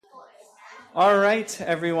All right,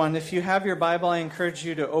 everyone. If you have your Bible, I encourage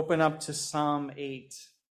you to open up to Psalm 8.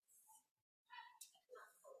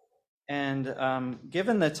 And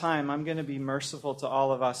given the time, I'm going to be merciful to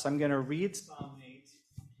all of us. I'm going to read Psalm 8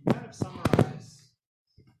 and kind of summarize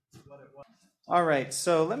what it was. All right,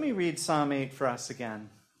 so let me read Psalm 8 for us again.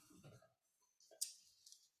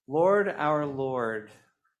 Lord, our Lord,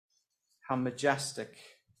 how majestic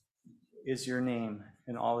is your name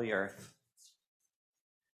in all the earth.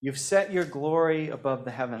 You've set your glory above the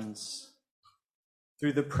heavens.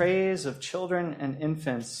 Through the praise of children and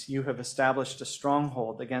infants, you have established a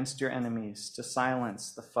stronghold against your enemies to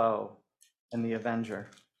silence the foe and the avenger.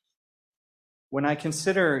 When I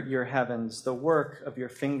consider your heavens, the work of your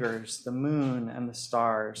fingers, the moon and the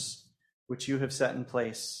stars, which you have set in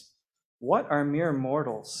place, what are mere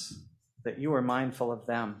mortals that you are mindful of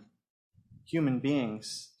them, human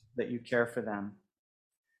beings that you care for them?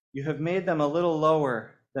 You have made them a little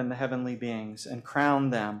lower than the heavenly beings and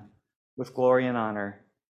crowned them with glory and honor.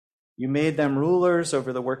 You made them rulers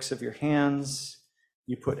over the works of your hands.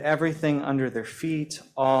 You put everything under their feet,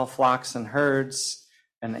 all flocks and herds,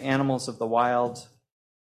 and the animals of the wild,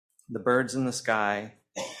 the birds in the sky,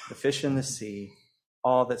 the fish in the sea,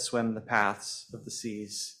 all that swim the paths of the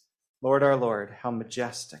seas. Lord, our Lord, how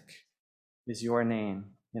majestic is your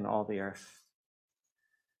name in all the earth.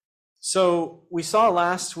 So we saw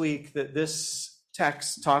last week that this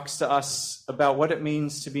text talks to us about what it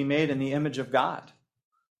means to be made in the image of God.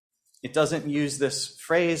 It doesn't use this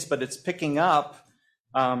phrase, but it's picking up,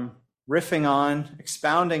 riffing on,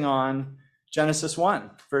 expounding on Genesis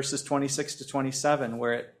 1, verses 26 to 27,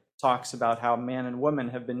 where it talks about how man and woman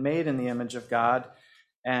have been made in the image of God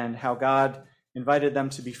and how God invited them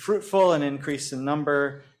to be fruitful and increase in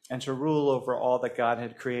number and to rule over all that God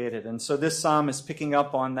had created. And so this psalm is picking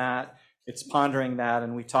up on that. It's pondering that,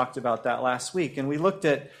 and we talked about that last week. And we looked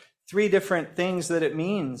at three different things that it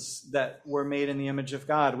means that we're made in the image of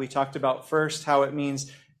God. We talked about first how it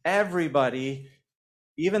means everybody,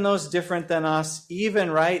 even those different than us,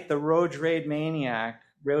 even, right, the road rage maniac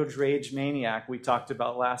we talked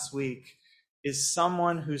about last week, is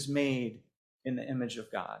someone who's made in the image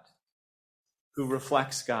of God, who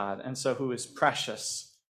reflects God, and so who is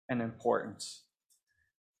precious and important.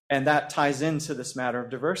 And that ties into this matter of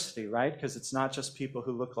diversity, right? Because it's not just people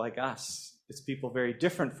who look like us. It's people very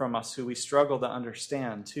different from us who we struggle to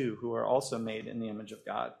understand, too, who are also made in the image of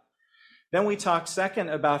God. Then we talked second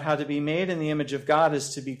about how to be made in the image of God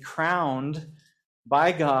is to be crowned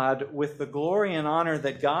by God with the glory and honor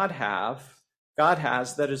that God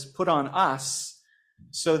has that is put on us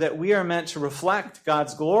so that we are meant to reflect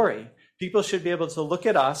God's glory. People should be able to look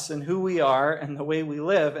at us and who we are and the way we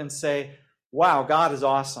live and say, wow, God is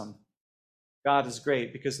awesome. God is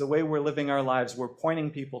great, because the way we're living our lives, we're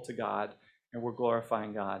pointing people to God and we're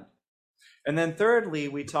glorifying God. And then thirdly,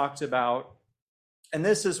 we talked about, and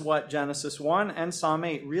this is what Genesis 1 and Psalm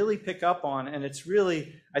 8 really pick up on, and it's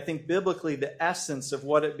really, I think, biblically the essence of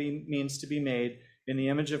what it means to be made in the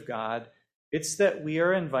image of God. It's that we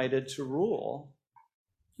are invited to rule,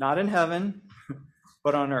 not in heaven,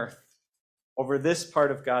 but on earth, over this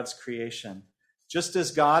part of God's creation. Just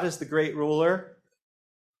as God is the great ruler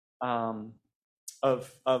of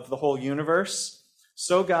the whole universe,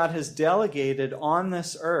 so God has delegated on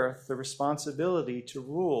this earth the responsibility to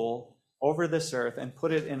rule over this earth and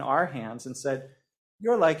put it in our hands and said,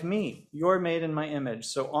 you're like me. You're made in my image.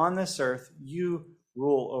 So on this earth, you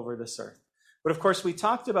rule over this earth. But of course, we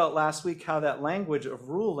talked about last week how that language of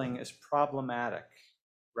ruling is problematic,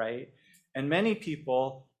 right? And many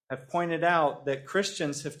people have pointed out that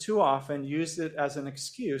Christians have too often used it as an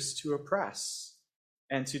excuse to oppress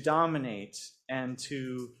and to dominate and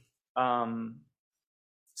to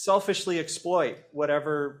selfishly exploit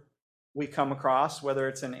whatever we come across, whether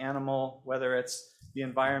it's an animal, whether it's the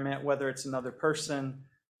environment, whether it's another person,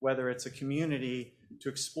 whether it's a community, to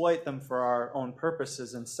exploit them for our own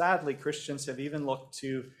purposes. And sadly, Christians have even looked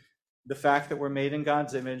to the fact that we're made in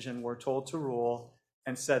God's image and we're told to rule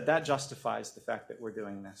and said that justifies the fact that we're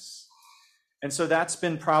doing this. And so that's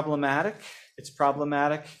been problematic. It's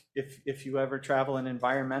problematic if you ever travel in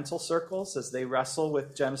environmental circles as they wrestle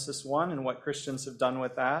with Genesis 1 and what Christians have done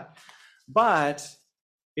with that. But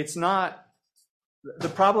it's not the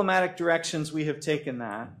problematic directions we have taken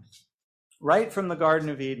that right from the Garden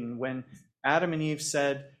of Eden when Adam and Eve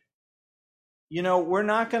said, you know, we're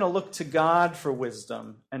not going to look to God for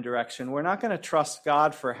wisdom and direction. We're not going to trust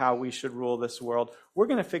God for how we should rule this world. We're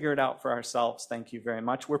going to figure it out for ourselves. Thank you very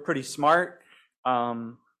much. We're pretty smart.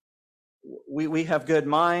 We have good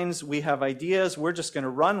minds. We have ideas. We're just going to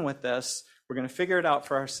run with this. We're going to figure it out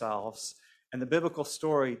for ourselves. And the biblical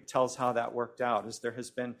story tells how that worked out, as there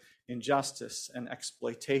has been injustice and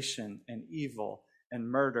exploitation and evil and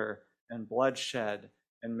murder and bloodshed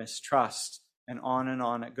and mistrust, and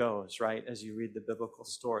on it goes, right, as you read the biblical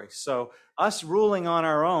story. So us ruling on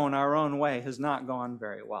our own way has not gone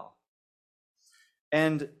very well.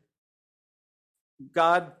 And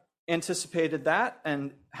God anticipated that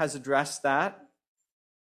and has addressed that.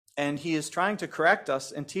 And he is trying to correct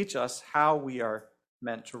us and teach us how we are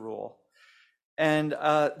meant to rule. And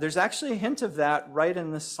there's actually a hint of that right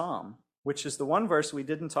in this psalm, which is the one verse we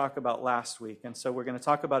didn't talk about last week. And so we're going to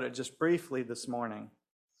talk about it just briefly this morning.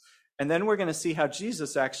 And then we're going to see how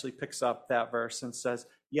Jesus actually picks up that verse and says,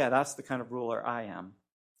 yeah, that's the kind of ruler I am.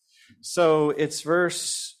 So it's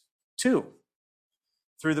verse 2.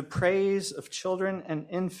 Through the praise of children and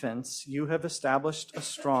infants, you have established a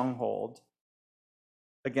stronghold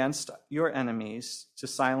against your enemies to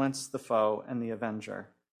silence the foe and the avenger.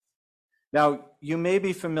 Now, you may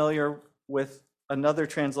be familiar with another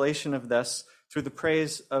translation of this. Through the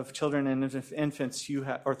praise of children and infants,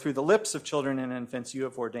 or through the lips of children and infants, you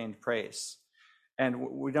have ordained praise. And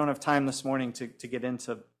we don't have time this morning to get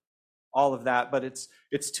into all of that, but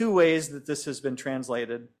it's two ways that this has been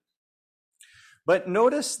translated. But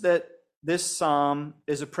notice that this psalm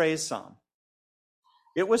is a praise psalm.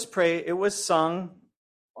 It was sung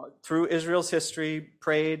through Israel's history,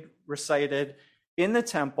 prayed, recited in the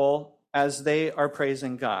temple as they are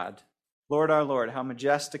praising God. Lord, our Lord, how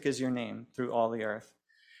majestic is your name through all the earth.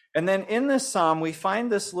 And then in this psalm, we find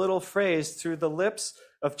this little phrase, through the lips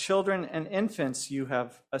of children and infants, you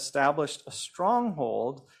have established a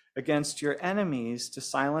stronghold against your enemies to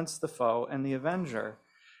silence the foe and the avenger.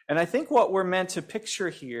 And I think what we're meant to picture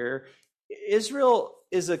here, Israel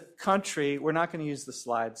is a country, we're not going to use the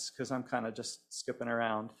slides because I'm kind of just skipping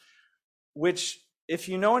around, which, if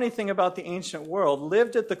you know anything about the ancient world,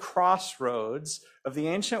 lived at the crossroads of the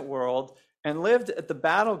ancient world and lived at the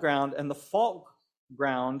battleground and the fault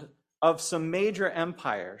ground of some major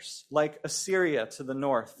empires, like Assyria to the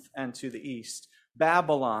north and to the east,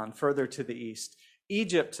 Babylon further to the east,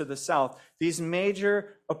 Egypt to the south. These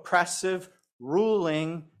major oppressive,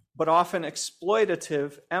 ruling, but often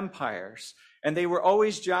exploitative empires. And they were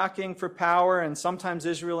always jockeying for power, and sometimes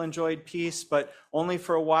Israel enjoyed peace, but only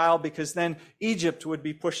for a while, because then Egypt would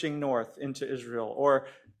be pushing north into Israel, or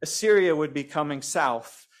Assyria would be coming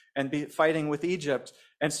south and be fighting with Egypt.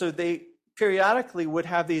 And so they periodically would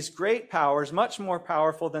have these great powers, much more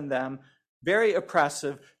powerful than them, very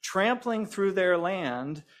oppressive, trampling through their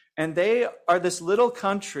land. And they are this little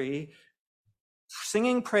country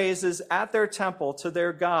singing praises at their temple to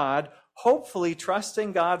their God, hopefully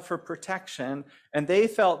trusting God for protection, and they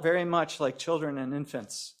felt very much like children and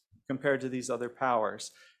infants compared to these other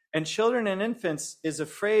powers. And children and infants is a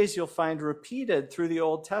phrase you'll find repeated through the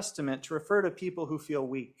Old Testament to refer to people who feel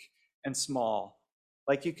weak and small.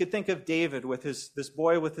 Like you could think of David with this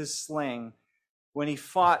boy with his sling, when he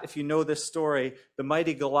fought, if you know this story, the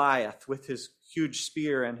mighty Goliath with his huge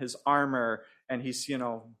spear and his armor, and he's,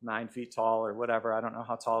 9 feet tall or whatever. I don't know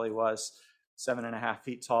how tall he was, 7.5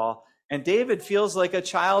 feet tall. And David feels like a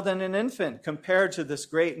child and an infant compared to this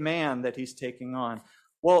great man that he's taking on.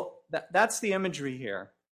 Well, that's the imagery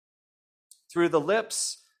here. Through the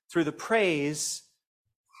lips, through the praise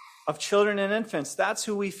of children and infants, that's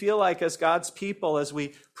who we feel like as God's people, as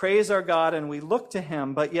we praise our God and we look to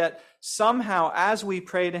him. But yet somehow, as we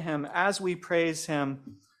pray to him, as we praise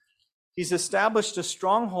him, he's established a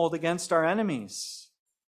stronghold against our enemies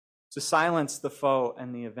to silence the foe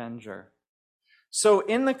and the avenger. So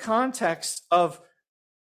in the context of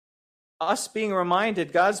us being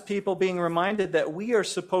reminded, God's people being reminded that we are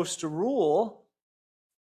supposed to rule,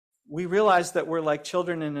 we realize that we're like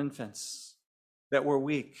children and infants, that we're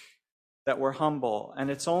weak, that we're humble. And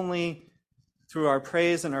it's only through our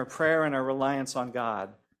praise and our prayer and our reliance on God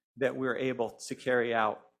that we're able to carry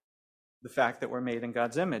out the fact that we're made in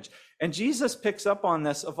God's image. And Jesus picks up on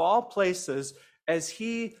this, of all places, as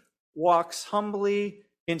he walks humbly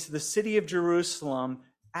into the city of Jerusalem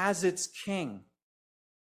as its king,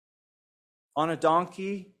 on a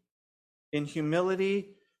donkey, in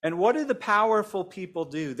humility. And what do the powerful people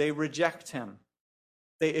do? They reject him.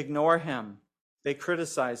 They ignore him. They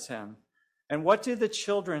criticize him. And what do the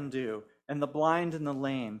children do? And the blind and the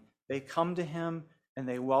lame? They come to him and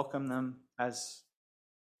they welcome them as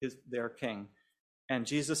their king. And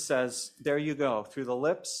Jesus says, there you go. Through the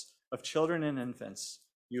lips of children and infants,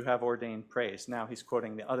 you have ordained praise. Now he's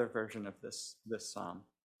quoting the other version of this psalm.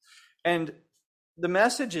 And the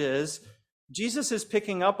message is, Jesus is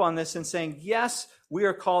picking up on this and saying, yes, we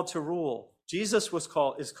are called to rule. Jesus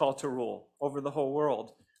is called to rule over the whole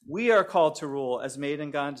world. We are called to rule as made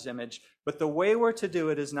in God's image, but the way we're to do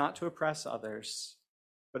it is not to oppress others,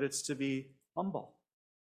 but it's to be humble.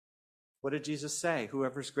 What did Jesus say?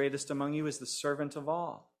 Whoever's greatest among you is the servant of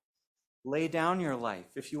all. Lay down your life.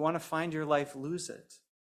 If you want to find your life, lose it.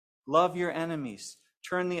 Love your enemies.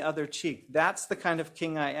 Turn the other cheek. That's the kind of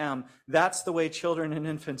king I am. That's the way children and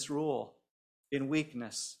infants rule, in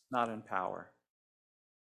weakness, not in power.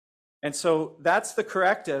 And so that's the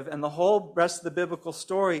corrective, and the whole rest of the biblical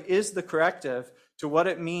story is the corrective to what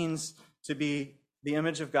it means to be the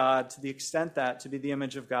image of God, to the extent that to be the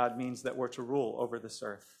image of God means that we're to rule over this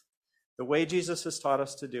earth. The way Jesus has taught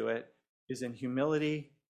us to do it is in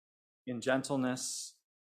humility, in gentleness,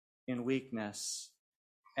 in weakness.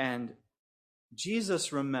 And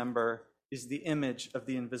Jesus, remember, is the image of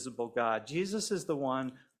the invisible God. Jesus is the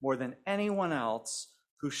one, more than anyone else,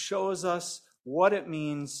 who shows us what it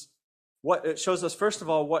means. It shows us, first of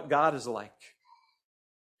all, what God is like.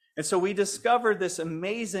 And so we discover this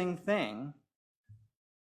amazing thing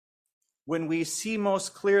when we see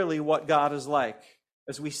most clearly what God is like.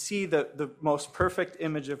 As we see the most perfect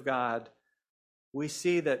image of God, we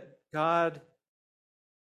see that God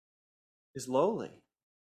is lowly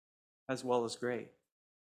as well as great.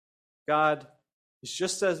 God is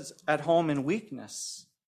just as at home in weakness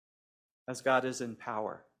as God is in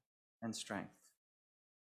power and strength.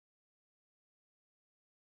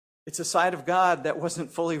 It's a side of God that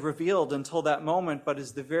wasn't fully revealed until that moment, but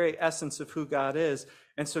is the very essence of who God is.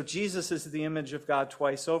 And so Jesus is the image of God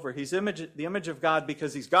twice over. He's the image of God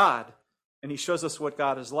because he's God, and he shows us what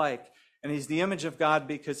God is like. And he's the image of God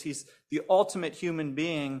because he's the ultimate human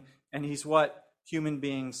being, and he's what human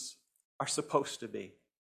beings are supposed to be.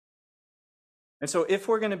 And so if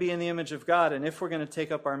we're going to be in the image of God, and if we're going to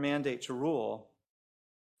take up our mandate to rule,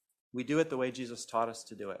 we do it the way Jesus taught us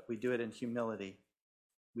to do it. We do it in humility.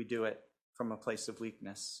 We do it from a place of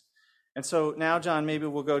weakness. And so now, John, maybe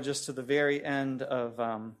we'll go just to the very end of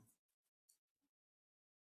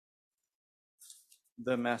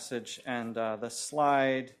the message and the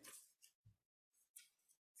slide.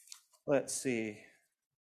 Let's see.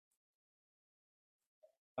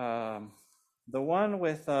 The one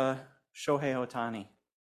with Shohei Ohtani.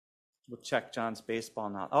 We'll check John's baseball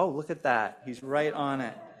now. Oh, look at that. He's right on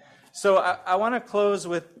it. So I want to close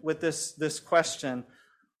with this question.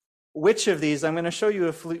 Which of these, I'm going to show you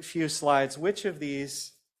a few slides, which of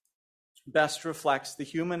these best reflects the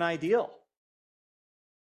human ideal?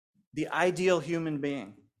 The ideal human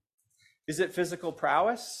being. Is it physical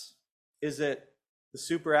prowess? Is it the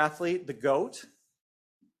super athlete, the GOAT,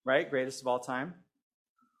 right? Greatest of all time.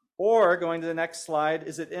 Or, going to the next slide,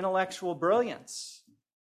 is it intellectual brilliance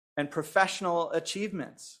and professional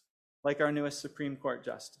achievements, like our newest Supreme Court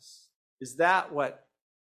justice? Is that what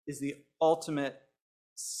is the ultimate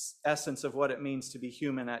essence of what it means to be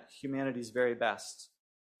human at humanity's very best?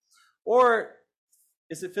 Or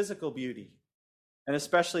is it physical beauty, and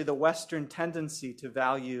especially the Western tendency to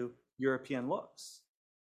value European looks?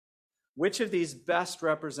 Which of these best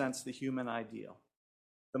represents the human ideal,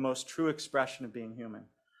 the most true expression of being human?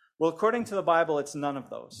 Well, according to the Bible, it's none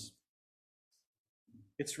of those.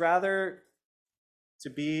 It's rather to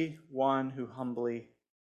be one who humbly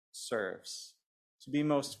serves. To be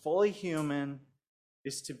most fully human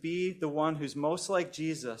is to be the one who's most like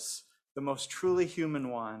Jesus, the most truly human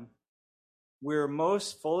one. We're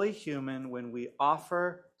most fully human when we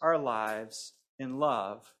offer our lives in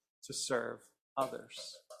love to serve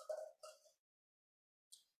others.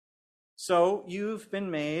 So you've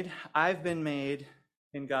been made, I've been made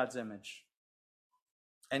in God's image.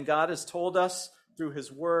 And God has told us through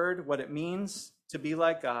his word what it means to be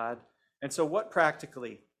like God. And so what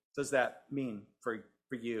practically does that mean for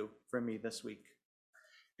you, for me this week?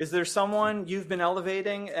 Is there someone you've been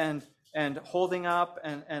elevating and holding up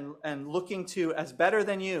and looking to as better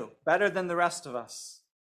than you, better than the rest of us?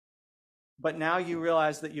 But now you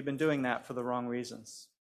realize that you've been doing that for the wrong reasons.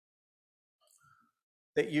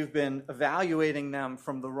 That you've been evaluating them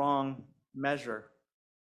from the wrong measure.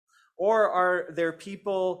 Or are there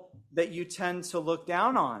people that you tend to look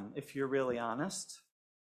down on, if you're really honest?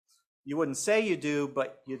 You wouldn't say you do,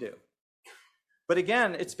 but you do. But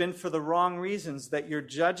again, it's been for the wrong reasons, that you're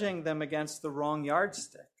judging them against the wrong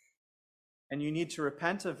yardstick. And you need to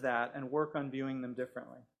repent of that and work on viewing them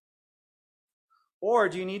differently. Or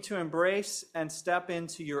do you need to embrace and step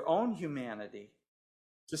into your own humanity,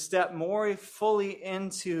 to step more fully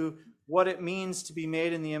into what it means to be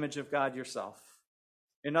made in the image of God yourself?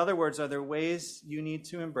 In other words, are there ways you need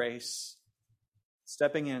to embrace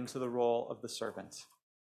stepping into the role of the servant?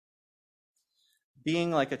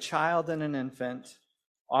 Being like a child and an infant,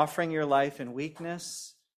 offering your life in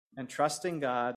weakness and trusting God